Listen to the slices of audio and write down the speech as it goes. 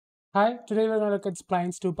Hi, today we're going to look at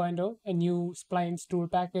Splines 2.0, a new Splines tool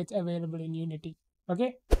package available in Unity.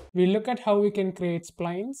 Okay, we look at how we can create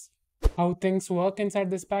splines, how things work inside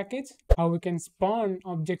this package, how we can spawn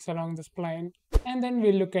objects along the spline, and then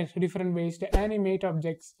we'll look at different ways to animate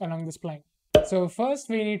objects along the spline. So first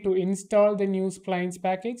we need to install the new Splines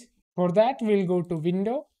package. For that we'll go to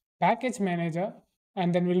Window, Package Manager,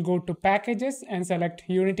 and then we'll go to Packages and select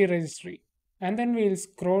Unity Registry. And then we'll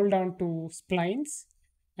scroll down to Splines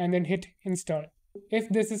and then hit install. If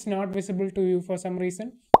this is not visible to you for some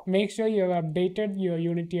reason, make sure you have updated your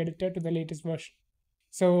Unity editor to the latest version.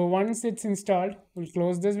 So once it's installed, we'll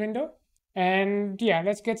close this window and yeah,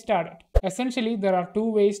 let's get started. Essentially, there are two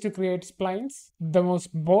ways to create splines. The most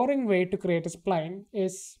boring way to create a spline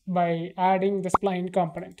is by adding the spline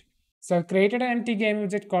component. So I've created an empty game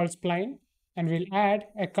widget called spline and we'll add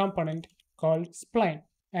a component called spline.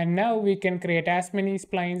 And now we can create as many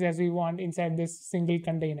splines as we want inside this single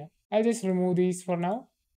container. I'll just remove these for now.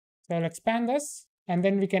 So I'll expand this and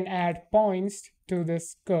then we can add points to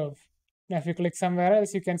this curve. Now if you click somewhere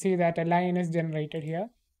else, you can see that a line is generated here.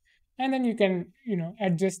 And then you can,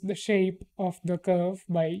 adjust the shape of the curve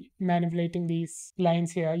by manipulating these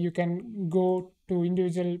lines here. You can go to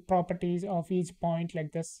individual properties of each point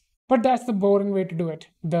like this. But that's the boring way to do it.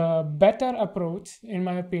 The better approach, in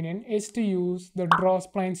my opinion, is to use the Draw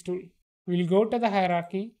Splines tool. We'll go to the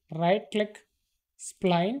hierarchy, right-click,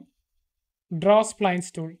 Spline, Draw Splines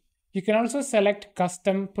tool. You can also select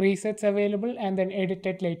custom presets available and then edit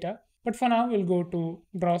it later. But for now, we'll go to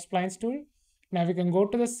Draw Splines tool. Now we can go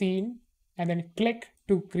to the scene and then click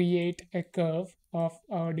to create a curve of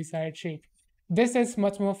our desired shape. This is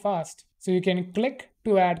much more fast. So you can click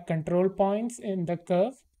to add control points in the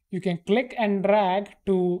curve. You can click and drag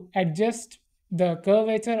to adjust the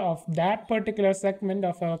curvature of that particular segment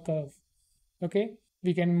of our curve. Okay,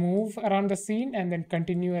 we can move around the scene and then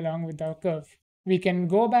continue along with our curve. We can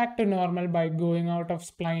go back to normal by going out of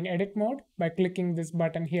spline edit mode by clicking this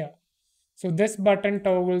button here. So this button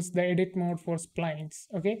toggles the edit mode for splines.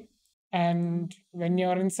 Okay, and when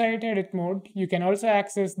you're inside edit mode, you can also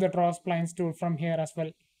access the Draw Splines tool from here as well.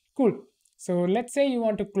 Cool. So let's say you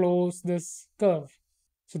want to close this curve.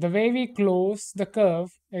 So the way we close the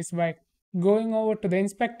curve is by going over to the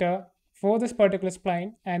inspector for this particular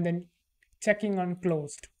spline and then checking on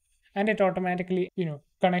closed, and it automatically,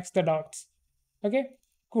 connects the dots. Okay,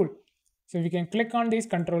 cool. So we can click on these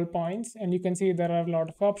control points and you can see there are a lot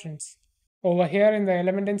of options. Over here in the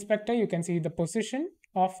element inspector, you can see the position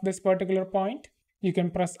of this particular point. You can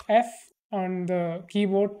press F on the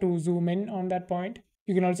keyboard to zoom in on that point.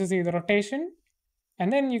 You can also see the rotation.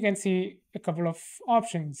 And then you can see a couple of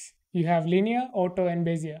options. You have linear, auto, and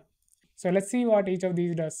Bezier. So let's see what each of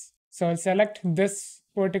these does. So I'll select this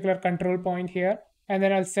particular control point here, and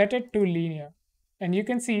then I'll set it to linear. And you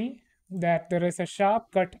can see that there is a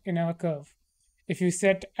sharp cut in our curve. If you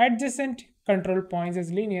set adjacent control points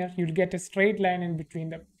as linear, you'll get a straight line in between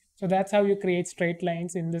them. So that's how you create straight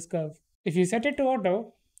lines in this curve. If you set it to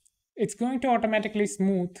auto, it's going to automatically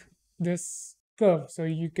smooth this curve. So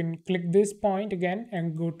you can click this point again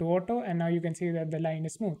and go to auto, and now you can see that the line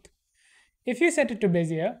is smooth. If you set it to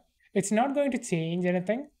Bezier, it's not going to change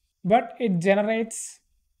anything, but it generates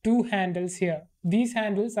two handles here. These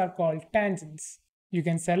handles are called tangents. You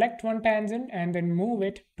can select one tangent and then move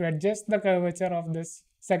it to adjust the curvature of this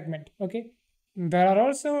segment. Okay. There are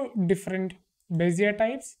also different Bezier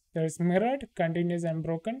types. There's mirrored, continuous, and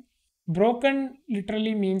broken. Broken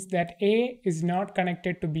literally means that A is not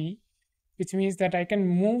connected to B, which means that I can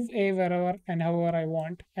move A wherever and however I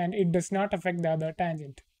want, and it does not affect the other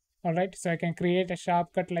tangent. Alright, so I can create a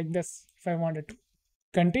sharp cut like this if I wanted to.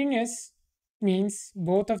 Continuous means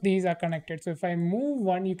both of these are connected. So if I move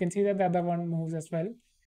one, you can see that the other one moves as well,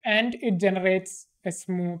 and it generates a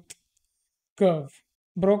smooth curve.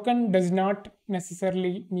 Broken does not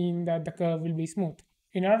necessarily mean that the curve will be smooth.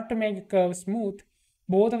 In order to make a curve smooth,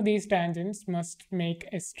 both of these tangents must make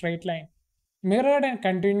a straight line. Mirrored and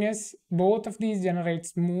continuous, both of these generate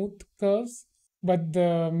smooth curves, but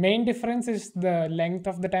the main difference is the length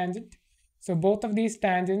of the tangent. So both of these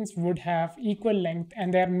tangents would have equal length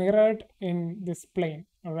and they're mirrored in this plane.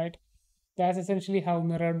 All right, that's essentially how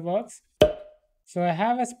mirrored works. So I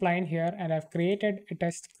have a spline here and I've created a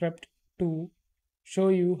test script to show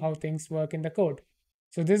you how things work in the code.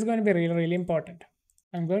 So this is going to be really, really important.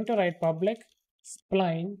 I'm going to write public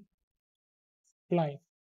spline,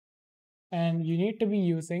 and you need to be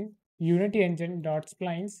using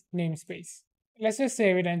unityengine.splines namespace. Let's just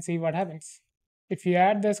save it and see what happens. If you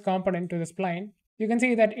add this component to the spline, you can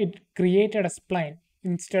see that it created a spline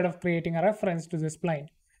instead of creating a reference to the spline.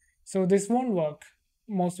 So this won't work.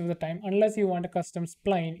 most of the time, unless you want a custom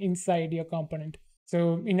spline inside your component.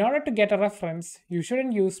 So in order to get a reference, you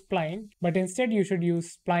shouldn't use spline, but instead you should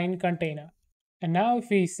use spline container. And now if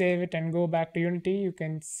we save it and go back to Unity, you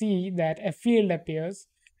can see that a field appears,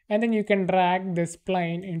 and then you can drag this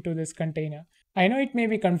spline into this container. I know it may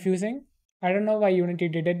be confusing. I don't know why Unity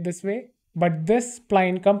did it this way, but this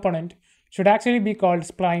spline component should actually be called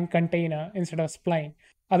spline container instead of spline.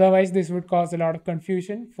 Otherwise, this would cause a lot of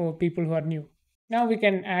confusion for people who are new. Now we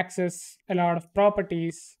can access a lot of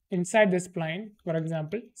properties inside this spline. For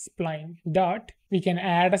example, spline dot. We can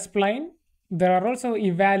add a spline. There are also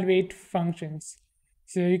evaluate functions.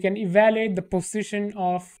 So you can evaluate the position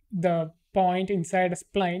of the point inside a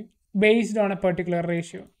spline based on a particular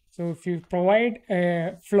ratio. So if you provide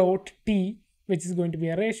a float t, which is going to be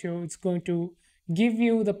a ratio, it's going to give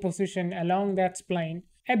you the position along that spline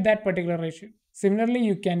at that particular ratio. Similarly,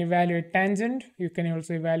 you can evaluate tangent. You can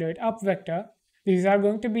also evaluate up vector. These are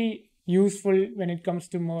going to be useful when it comes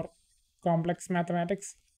to more complex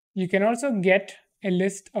mathematics. You can also get a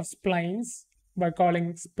list of splines by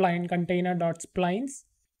calling spline container.splines.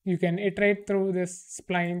 You can iterate through this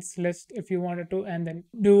splines list if you wanted to, and then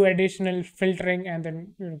do additional filtering, and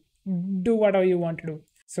then do whatever you want to do.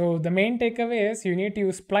 So the main takeaway is you need to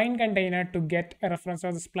use spline container to get a reference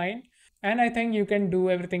of the spline, and I think you can do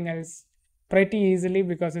everything else pretty easily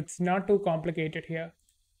because it's not too complicated here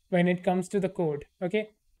when it comes to the code. Okay.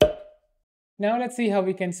 Now let's see how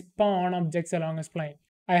we can spawn objects along a spline.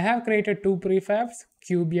 I have created two prefabs,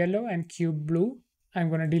 cube yellow and cube blue. I'm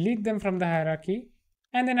going to delete them from the hierarchy,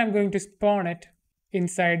 and then I'm going to spawn it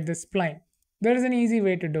inside the spline. There is an easy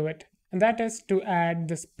way to do it, and that is to add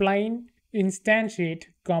the spline instantiate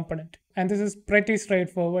component. And this is pretty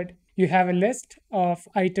straightforward. You have a list of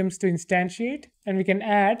items to instantiate, and we can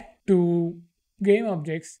add two game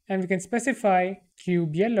objects, and we can specify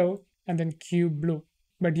cube yellow and then cube blue.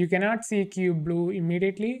 But you cannot see cube blue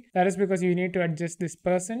immediately. That is because you need to adjust this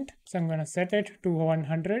 %. So I'm going to set it to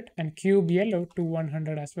 100 and cube yellow to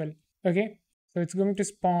 100 as well. Okay. So it's going to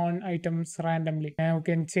spawn items randomly. Now you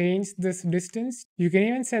can change this distance. You can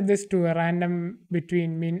even set this to a random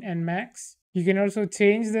between min and max. You can also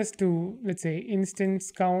change this to, let's say,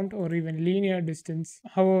 instance count or even linear distance,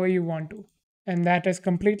 however you want to. And that is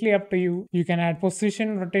completely up to you. You can add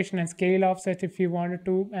position, rotation, and scale offset if you wanted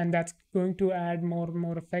to, and that's going to add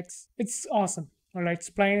more effects. It's awesome. All right,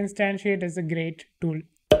 Spline Instantiate is a great tool.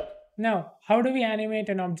 Now, how do we animate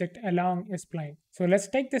an object along a spline? So let's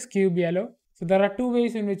take this cube yellow. So there are two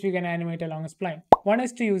ways in which we can animate along a spline. One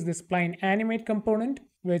is to use the SplineAnimate Component,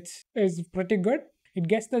 which is pretty good. It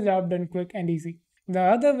gets the job done quick and easy. The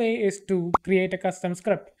other way is to create a custom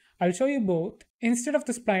script. I'll show you both. Instead of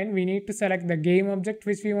the spline, we need to select the game object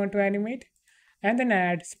which we want to animate, and then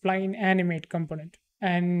add SplineAnimate Component.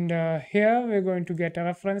 And here we're going to get a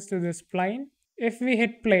reference to the spline. If we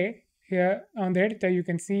hit play here on the editor, you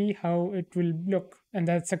can see how it will look, and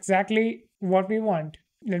that's exactly what we want.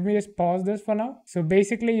 Let me just pause this for now. So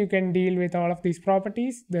basically you can deal with all of these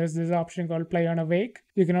properties. There's this option called play on awake.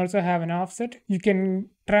 You can also have an offset. You can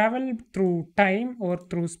travel through time or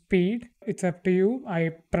through speed. It's up to you.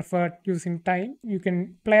 I prefer using time. You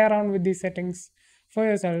can play around with these settings for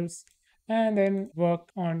yourselves and then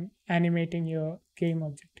work on animating your game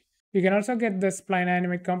object. You can also get the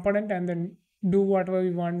SplineAnimate Component and then do whatever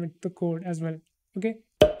you want with the code as well. Okay.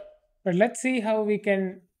 But let's see how we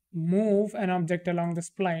can move an object along the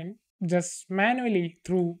spline just manually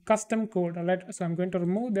through custom code. Alright, so I'm going to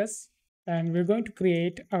remove this and we're going to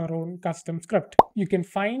create our own custom script. You can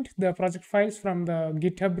find the project files from the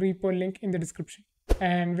GitHub repo link in the description.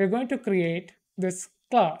 And we're going to create this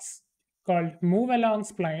class called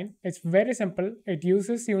moveAlongSpline. It's very simple. It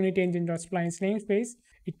uses UnityEngine.spline's namespace.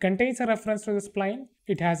 It contains a reference to the spline.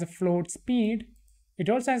 It has a float speed. It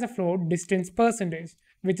also has a float distance %,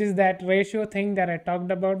 which is that ratio thing that I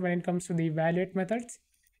talked about when it comes to the evaluate methods.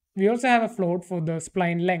 We also have a float for the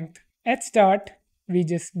spline length. At start, we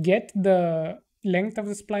just get the length of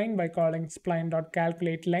the spline by calling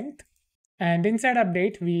spline.calculateLength. And inside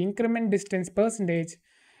update, we increment distance %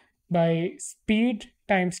 by speed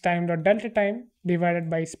times time.deltaTime divided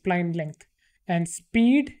by spline length. And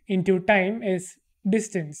speed into time is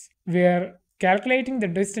distance. We are calculating the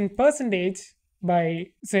distance % by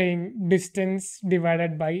saying distance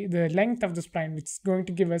divided by the length of the spline, which is going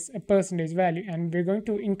to give us a % value, and we're going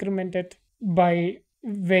to increment it by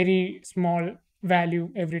very small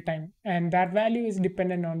value every time, and that value is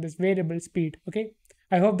dependent on this variable speed. Okay,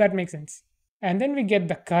 I hope that makes sense. And then we get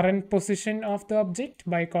the current position of the object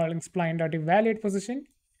by calling spline.evaluatePosition,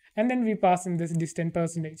 and then we pass in this distance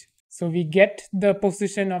 %. So we get the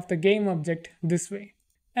position of the game object this way.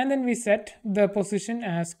 And then we set the position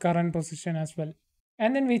as current position as well.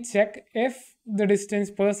 And then we check if the distance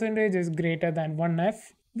percentage is greater than 1f,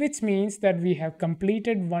 which means that we have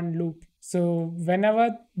completed one loop. So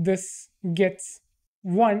whenever this gets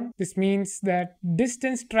 1, this means that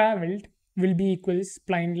distance traveled will be equal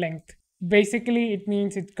spline length. Basically, it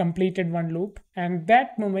means it completed one loop, and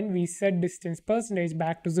that moment we set distance percentage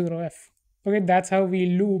back to 0f. Okay, that's how we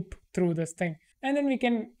loop through this thing. And then we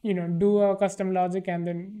can, do our custom logic and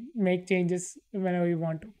then make changes whenever we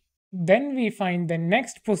want to. Then we find the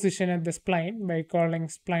next position at the spline by calling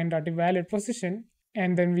spline.evaluatePosition,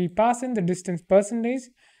 and then we pass in the distance percentage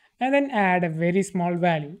and then add a very small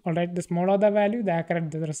value. All right, the smaller the value, the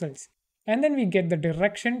accurate the results. And then we get the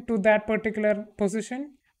direction to that particular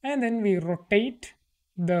position, and then we rotate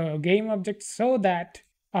the game object so that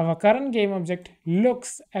our current game object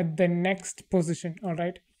looks at the next position. All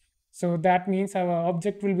right, so that means our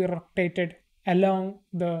object will be rotated along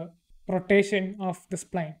the rotation of the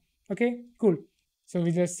spline. Okay, cool. So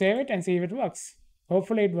we just save it and see if it works.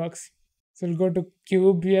 Hopefully it works. So we'll go to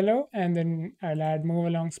cube yellow and then I'll add move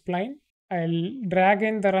along spline. I'll drag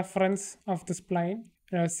in the reference of the spline.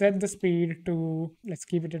 I'll set the speed to, let's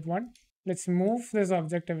keep it at 1. Let's move this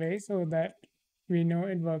object away so that we know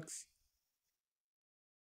it works.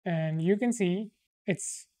 And you can see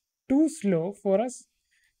it's too slow for us.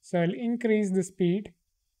 So I'll increase the speed.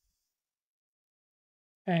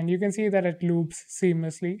 And you can see that it loops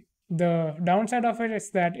seamlessly. The downside of it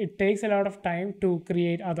is that it takes a lot of time to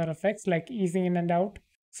create other effects like easing in and out.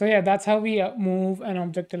 So yeah, that's how we move an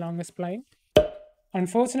object along a spline.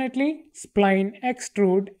 Unfortunately,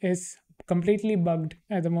 SplineExtrude is completely bugged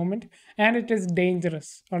at the moment and it is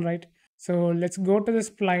dangerous. All right, so let's go to the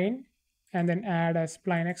spline and then add a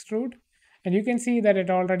SplineExtrude, and you can see that it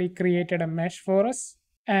already created a mesh for us.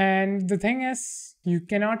 And the thing is, you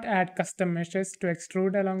cannot add custom meshes to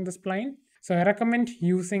extrude along the spline. So I recommend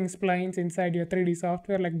using splines inside your 3D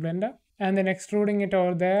software like Blender and then extruding it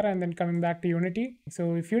over there and then coming back to Unity.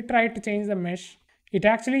 So if you try to change the mesh, it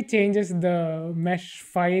actually changes the mesh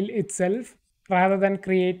file itself rather than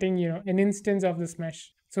creating, an instance of this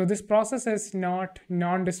mesh. So this process is not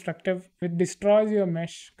non-destructive. It destroys your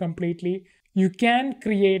mesh completely. You can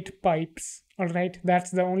create pipes, all right? That's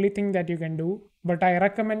the only thing that you can do. But I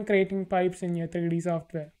recommend creating pipes in your 3D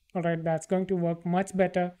software, all right? That's going to work much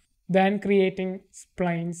better than creating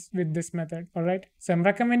splines with this method. All right, so I'm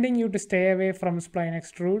recommending you to stay away from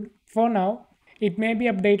SplineExtrude for now. It may be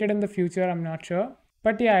updated in the future, I'm not sure,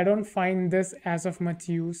 but yeah, I don't find this as of much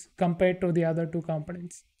use compared to the other two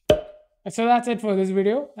components. So that's it for this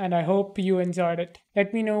video, and I hope you enjoyed it.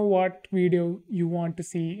 Let me know what video you want to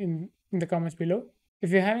see in the comments below.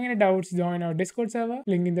 If you're having any doubts, join our Discord server,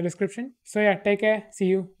 link in the description. So yeah, take care, see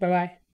you, bye bye.